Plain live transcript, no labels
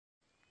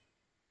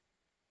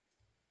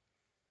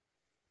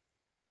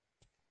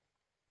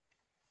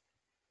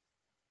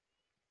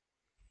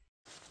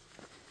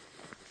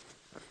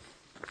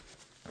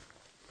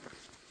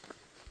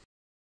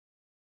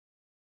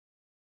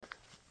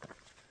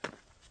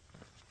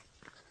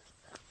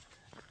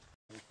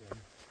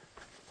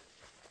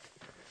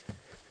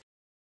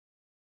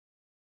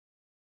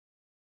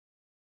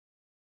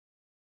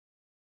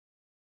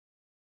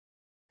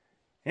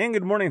And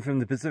good morning from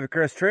the Pacific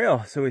Crest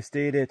Trail. So we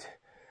stayed at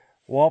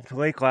Walped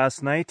Lake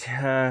last night.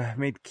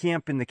 Made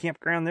camp in the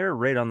campground there,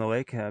 right on the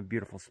lake.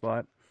 Beautiful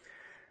spot.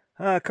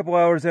 A couple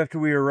hours after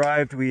we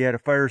arrived, we had a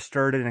fire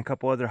started and a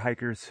couple other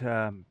hikers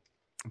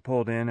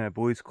pulled in, a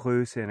Boys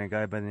Cluse and a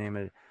guy by the name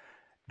of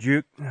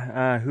Juke,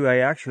 who I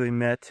actually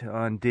met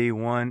on day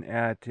one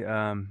at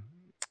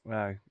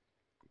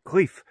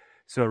Cleef.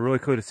 So really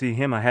cool to see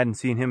him. I hadn't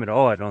seen him at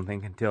all, I don't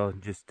think, until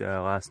just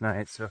last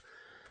night. So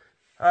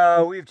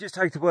we've just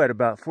hiked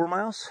about 4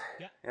 miles?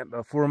 Yeah.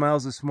 About 4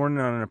 miles this morning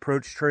on an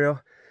approach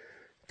trail,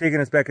 taking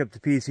us back up to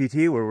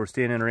PCT where we're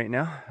standing right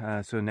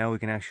now. So now we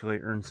can actually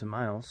earn some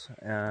miles.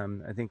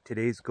 I think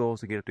today's goal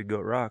is to get up to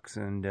Goat Rocks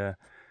and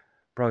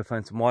probably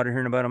find some water here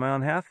in about 1.5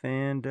 miles.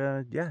 And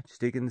yeah,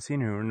 just taking the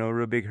scenery. We're in no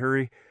real big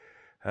hurry.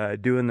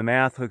 Doing the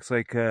math, looks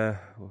like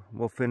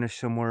we'll finish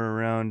somewhere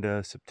around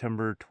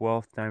September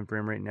 12th time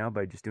frame right now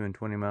by just doing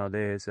 20-mile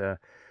days.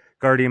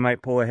 Guardian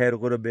might pull ahead a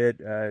little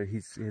bit.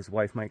 His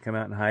wife might come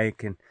out and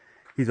hike, and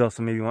he's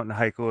also maybe wanting to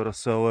hike a little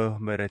solo.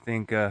 But I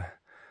think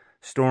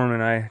Storm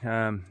and I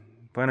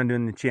plan on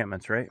doing the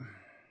enchantments, right?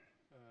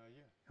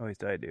 Yeah. At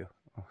least I do.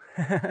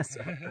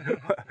 So,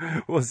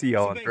 we'll see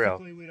y'all on trail.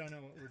 Basically, we don't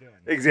know what we're doing.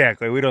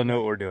 Exactly, we don't know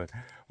what we're doing.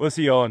 We'll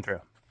see y'all on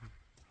trail.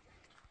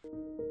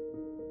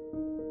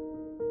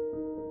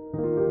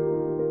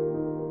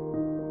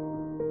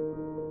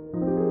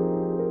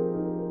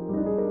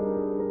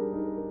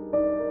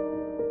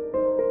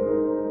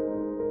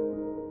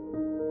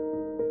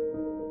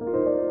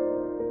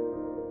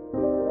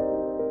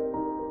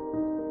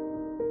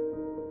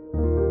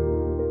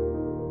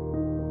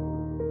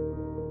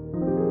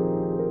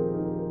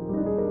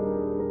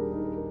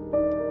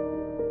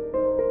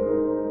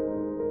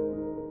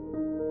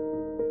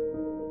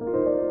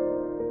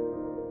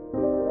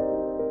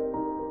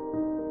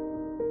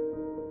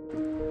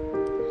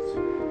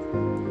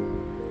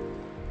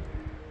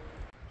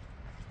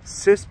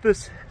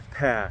 Cispus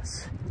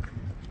Pass,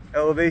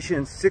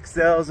 elevation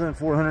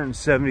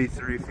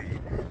 6,473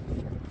 feet.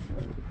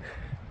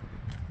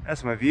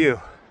 That's my view.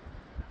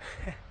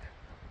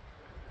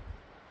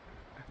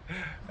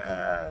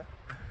 You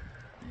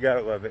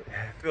gotta love it.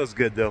 Feels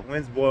good though.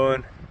 Wind's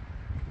blowing.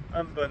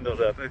 I'm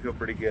bundled up. I feel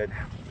pretty good.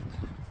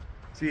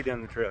 See you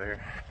down the trail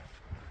here.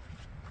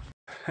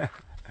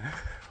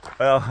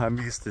 Well, I'm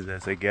used to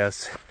this, I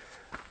guess.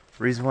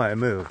 Reason why I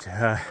moved.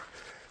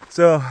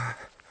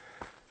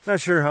 Not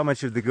sure how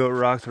much of the Goat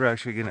Rocks we're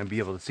actually going to be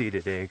able to see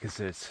today because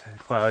it's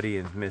cloudy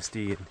and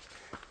misty and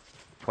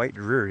quite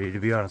dreary,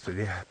 to be honest with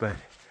you. But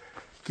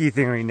key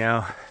thing right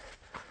now,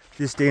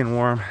 just staying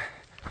warm.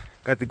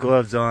 Got the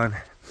gloves on.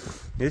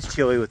 It's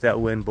chilly with that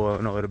wind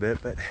blowing a little bit,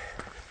 but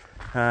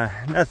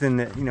nothing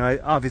that, you know,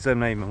 obviously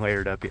I'm not even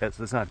layered up yet,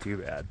 so it's not too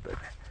bad. But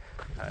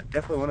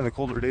definitely one of the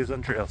colder days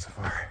on trail so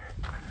far.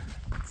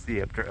 See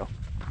you up trail.